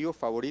platillo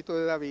favorito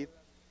de David,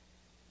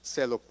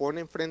 se lo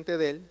pone enfrente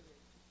de él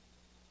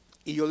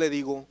y yo le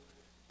digo,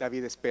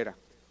 David, espera,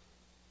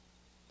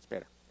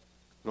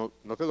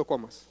 no te lo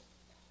comas.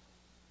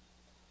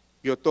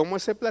 Yo tomo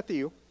ese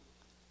platillo,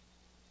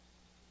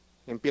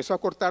 empiezo a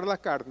cortar la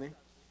carne,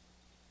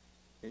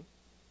 ¿sí?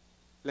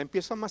 La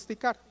empiezo a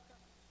masticar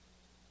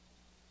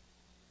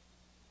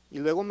y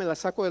luego me la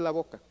saco de la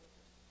boca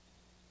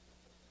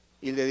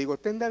y le digo,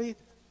 ten David,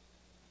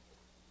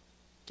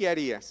 ¿qué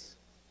harías?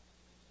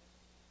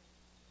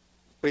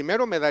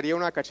 Primero me daría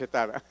una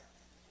cachetada,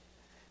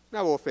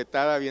 una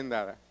bofetada bien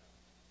dada.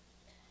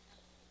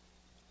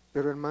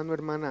 Pero hermano,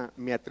 hermana,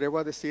 me atrevo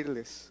a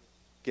decirles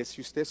que si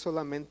usted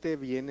solamente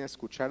viene a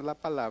escuchar la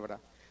palabra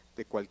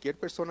de cualquier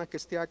persona que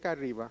esté acá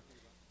arriba,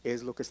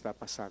 es lo que está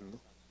pasando.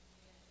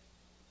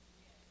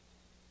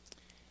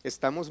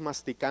 Estamos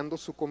masticando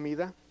su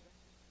comida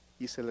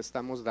y se la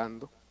estamos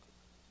dando,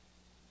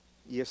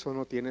 y eso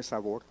no tiene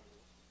sabor.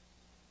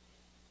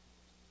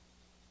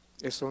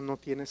 Eso no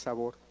tiene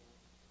sabor.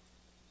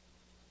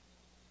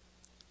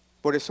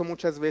 Por eso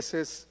muchas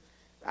veces,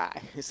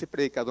 ese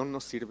predicador no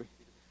sirve.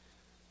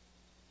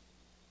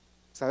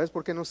 ¿Sabes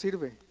por qué no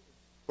sirve?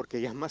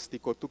 Porque ya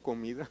masticó tu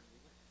comida.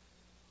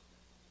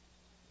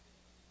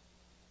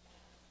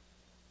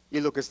 Y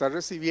lo que estás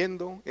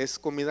recibiendo es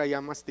comida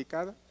ya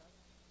masticada.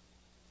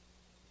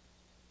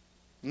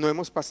 No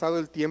hemos pasado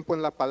el tiempo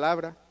en la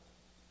palabra.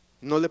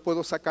 No le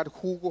puedo sacar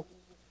jugo.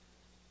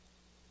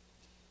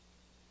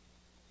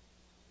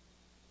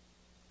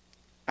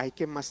 Hay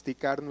que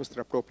masticar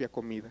nuestra propia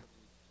comida.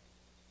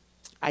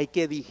 Hay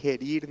que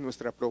digerir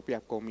nuestra propia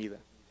comida.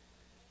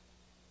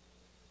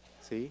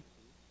 ¿Sí?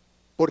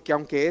 Porque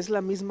aunque es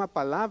la misma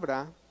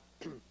palabra,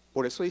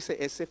 Por eso dice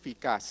es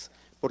eficaz,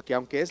 porque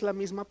aunque es la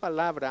misma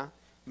palabra,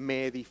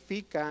 me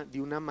edifica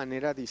de una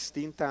manera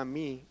distinta a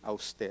mí, a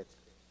usted.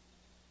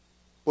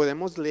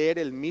 Podemos leer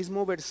el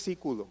mismo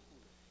versículo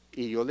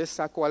y yo le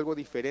saco algo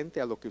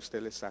diferente a lo que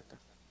usted le saca,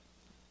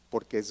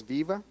 porque es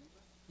viva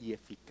y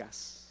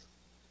eficaz.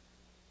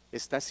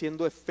 Está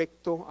haciendo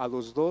efecto a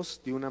los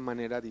dos de una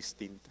manera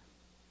distinta.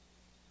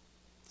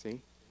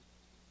 ¿Sí?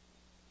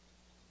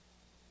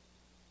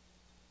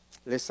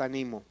 Les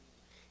animo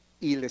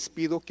y les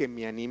pido que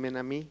me animen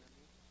a mí,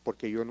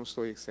 porque yo no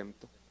estoy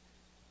exento.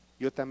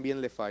 Yo también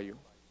le fallo.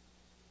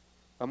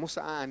 Vamos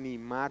a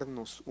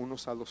animarnos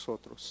unos a los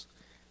otros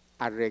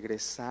a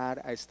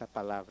regresar a esta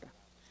palabra,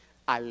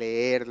 a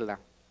leerla,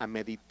 a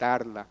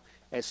meditarla,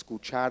 a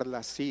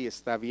escucharla. Sí,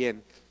 está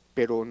bien,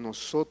 pero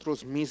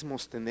nosotros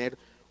mismos tener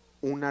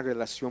una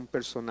relación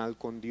personal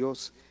con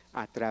Dios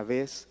a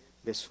través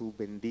de su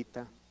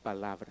bendita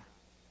palabra.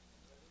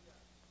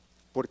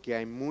 Porque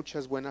hay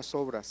muchas buenas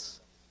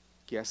obras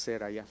que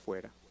hacer allá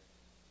afuera.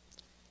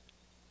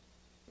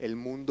 El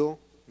mundo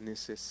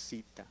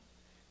necesita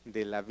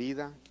de la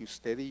vida que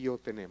usted y yo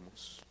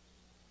tenemos.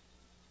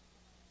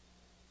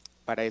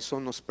 Para eso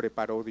nos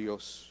preparó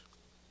Dios,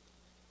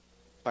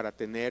 para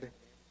tener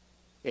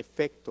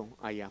efecto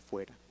allá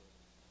afuera.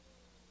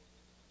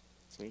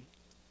 ¿Sí?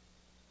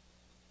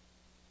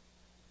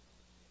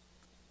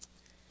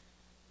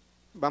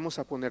 Vamos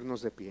a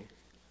ponernos de pie.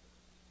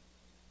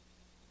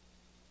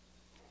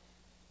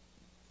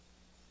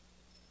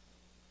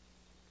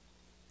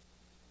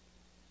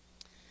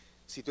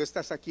 Si tú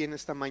estás aquí en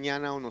esta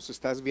mañana o nos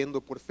estás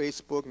viendo por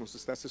Facebook, nos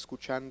estás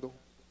escuchando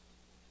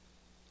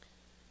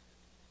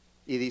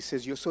y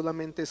dices, yo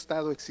solamente he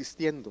estado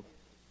existiendo,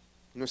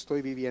 no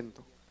estoy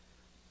viviendo.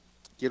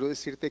 Quiero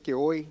decirte que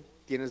hoy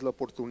tienes la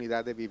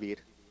oportunidad de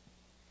vivir,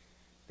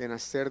 de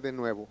nacer de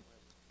nuevo,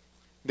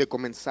 de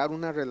comenzar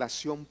una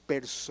relación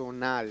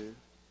personal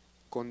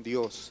con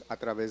Dios a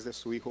través de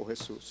su Hijo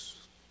Jesús.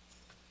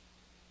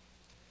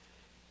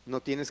 No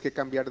tienes que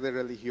cambiar de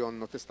religión,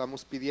 no te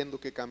estamos pidiendo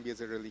que cambies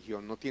de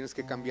religión, no tienes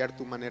que cambiar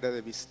tu manera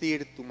de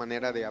vestir, tu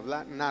manera de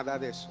hablar, nada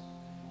de eso.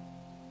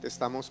 Te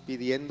estamos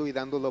pidiendo y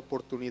dando la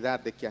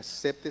oportunidad de que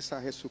aceptes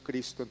a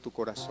Jesucristo en tu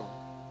corazón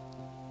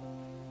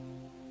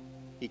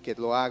y que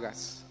lo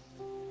hagas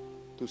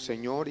tu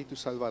Señor y tu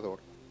Salvador.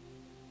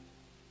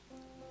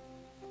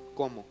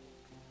 ¿Cómo?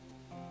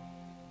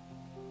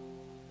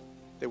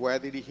 Te voy a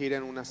dirigir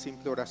en una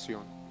simple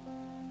oración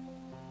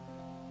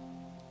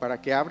para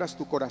que abras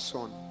tu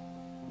corazón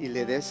y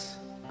le des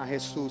a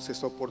Jesús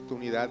esa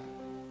oportunidad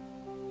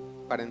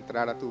para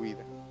entrar a tu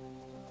vida.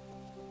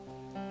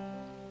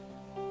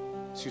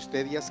 Si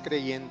usted ya es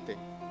creyente,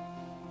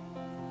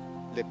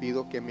 le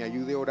pido que me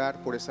ayude a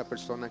orar por esa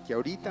persona que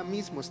ahorita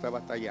mismo está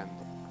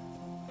batallando.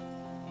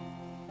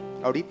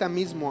 Ahorita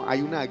mismo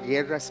hay una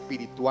guerra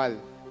espiritual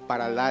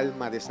para el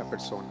alma de esa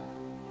persona.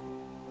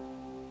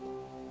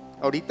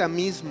 Ahorita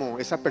mismo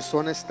esa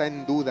persona está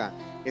en duda.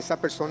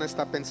 Esa persona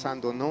está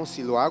pensando, no,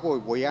 si lo hago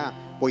voy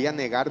a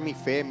negar mi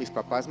fe. Mis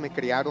papás me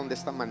criaron de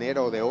esta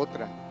manera o de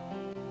otra.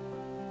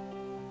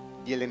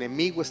 Y el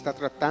enemigo está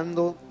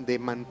tratando de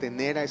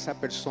mantener a esa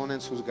persona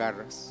en sus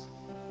garras.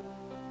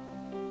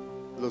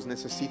 Los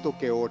necesito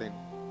que oren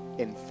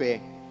en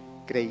fe,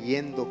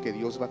 creyendo que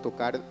Dios va a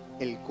tocar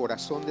el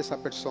corazón de esa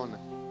persona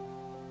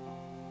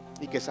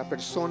y que esa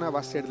persona va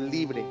a ser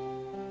libre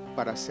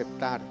para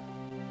aceptar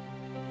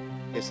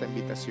esa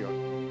invitación.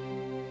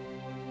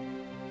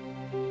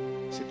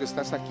 Si tú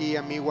estás aquí,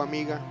 amigo,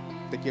 amiga,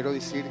 te quiero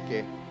decir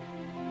que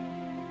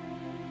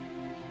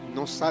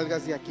no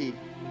salgas de aquí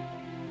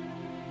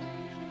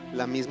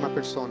la misma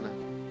persona.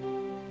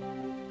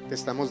 Te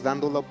estamos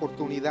dando la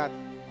oportunidad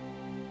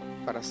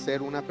para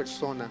ser una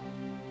persona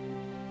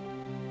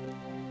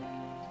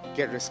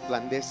que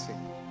resplandece,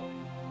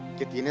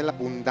 que tiene la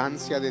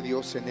abundancia de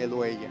Dios en él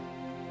o ella.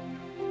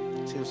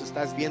 Si nos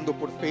estás viendo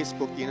por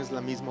Facebook, tienes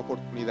la misma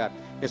oportunidad.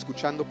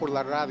 Escuchando por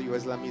la radio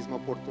es la misma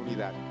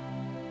oportunidad.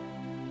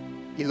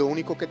 Y lo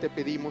único que te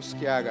pedimos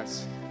que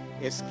hagas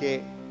es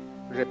que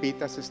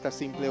repitas esta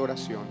simple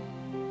oración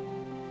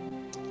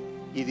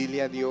y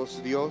dile a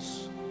Dios: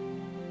 Dios,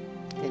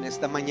 en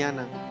esta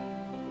mañana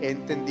he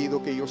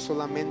entendido que yo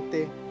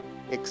solamente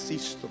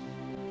existo,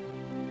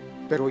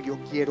 pero yo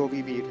quiero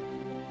vivir.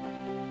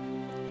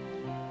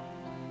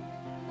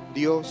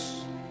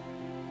 Dios,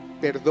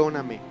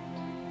 perdóname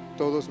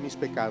todos mis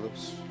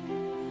pecados.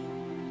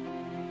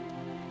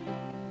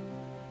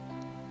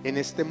 En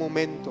este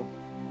momento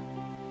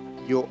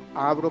yo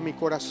abro mi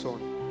corazón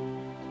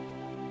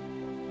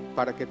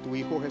para que tu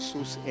Hijo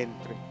Jesús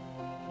entre.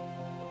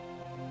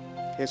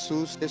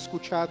 Jesús, he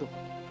escuchado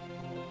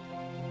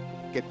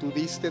que tú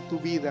diste tu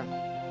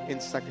vida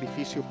en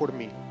sacrificio por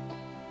mí.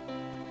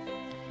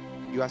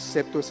 Yo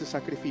acepto ese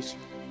sacrificio.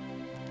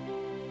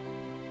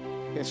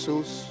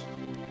 Jesús,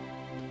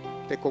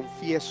 te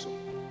confieso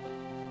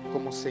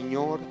como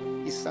Señor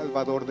y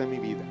Salvador de mi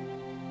vida.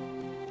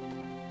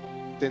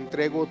 Te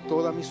entrego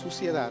toda mi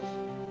suciedad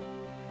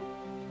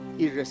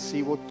y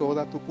recibo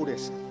toda tu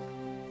pureza.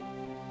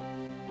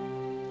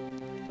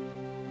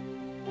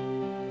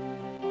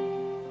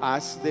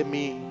 haz de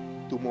mí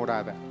tu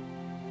morada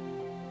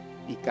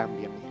y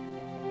cámbiame.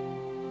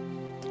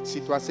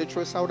 Si tú has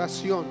hecho esa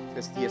oración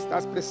y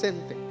estás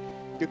presente,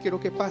 yo quiero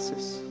que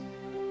pases.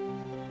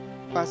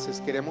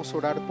 Queremos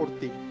orar por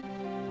ti.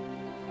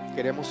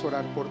 Queremos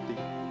orar por ti.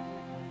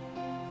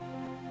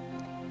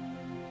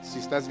 Si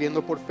estás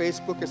viendo por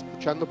Facebook,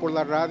 escuchando por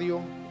la radio,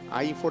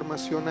 hay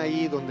información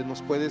ahí donde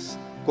nos puedes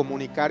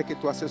comunicar que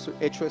tú has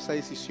hecho esa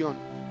decisión.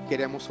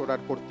 Queremos orar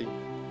por ti.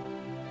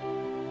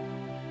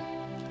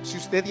 Si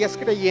usted ya es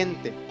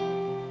creyente,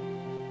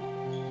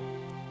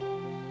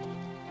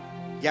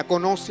 ya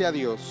conoce a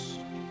Dios,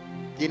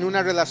 tiene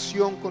una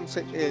relación con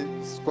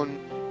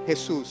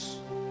Jesús,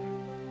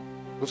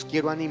 los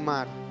quiero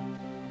animar.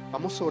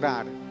 Vamos a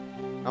orar.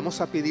 Vamos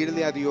a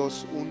pedirle a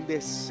Dios un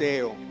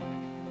deseo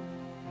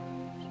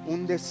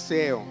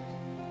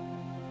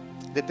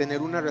de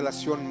tener una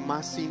relación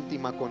más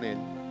íntima con Él.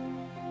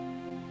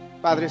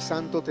 Padre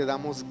Santo, te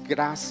damos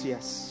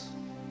gracias.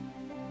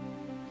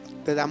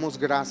 Te damos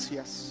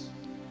gracias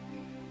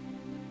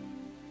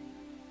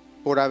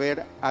por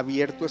haber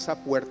abierto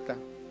esa puerta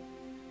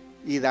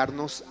y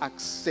darnos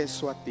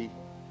acceso a ti.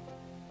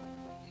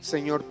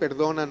 Señor,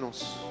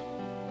 perdónanos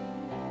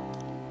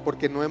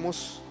porque no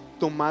hemos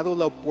tomado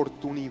la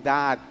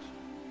oportunidad,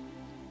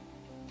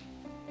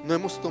 no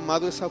hemos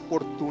tomado esa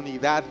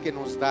oportunidad que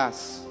nos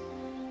das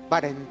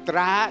para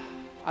entrar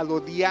a lo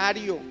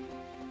diario,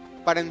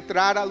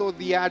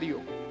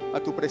 a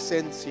tu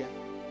presencia.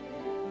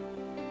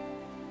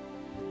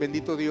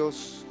 Bendito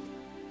Dios,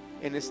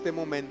 en este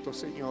momento,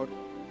 Señor,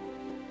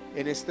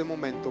 en este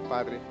momento,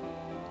 Padre,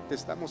 te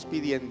estamos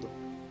pidiendo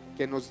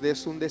que nos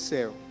des un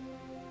deseo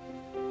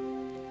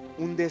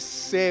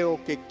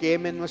que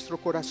queme en nuestro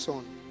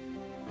corazón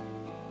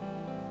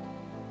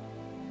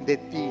de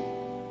ti,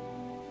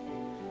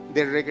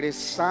 de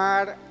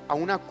regresar a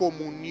una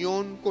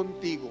comunión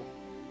contigo,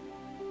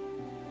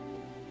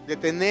 de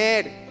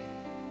tener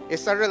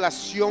esa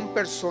relación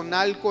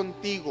personal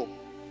contigo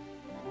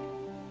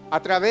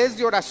a través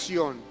de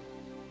oración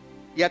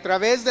y a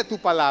través de tu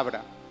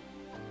palabra.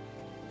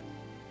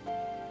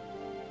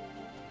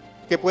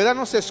 Que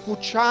podamos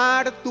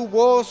escuchar tu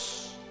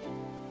voz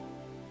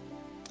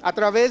a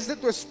través de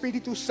tu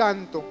Espíritu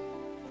Santo.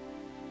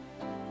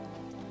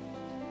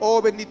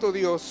 Oh bendito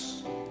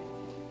Dios,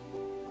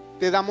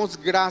 te damos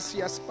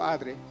gracias,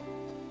 Padre.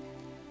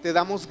 Te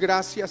damos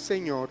gracias,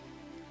 Señor,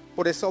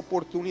 por esa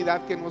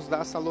oportunidad que nos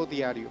das a lo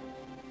diario.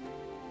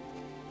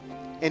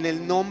 En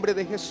el nombre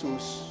de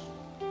Jesús.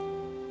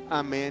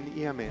 Amén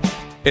y amén.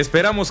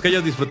 Esperamos que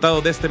hayas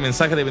disfrutado de este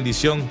mensaje de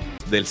bendición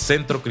del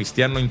Centro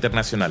Cristiano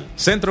Internacional.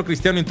 Centro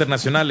Cristiano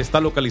Internacional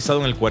está localizado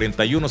en el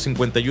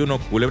 4151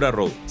 Culebra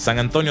Road, San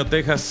Antonio,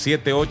 Texas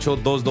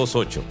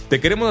 78228. Te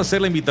queremos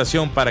hacer la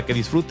invitación para que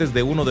disfrutes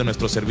de uno de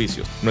nuestros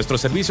servicios. Nuestros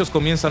servicios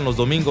comienzan los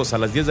domingos a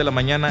las 10 de la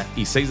mañana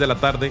y 6 de la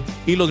tarde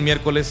y los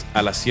miércoles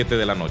a las 7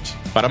 de la noche.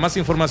 Para más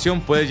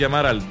información puedes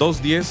llamar al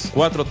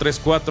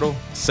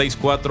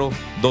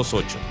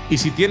 210-434-6428. Y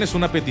si tienes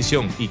una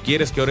petición y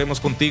quieres que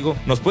oremos contigo,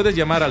 nos puedes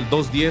llamar al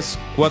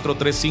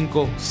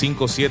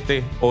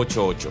 210-435-5788.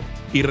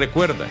 Y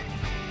recuerda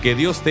que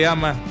Dios te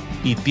ama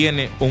y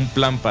tiene un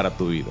plan para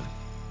tu vida.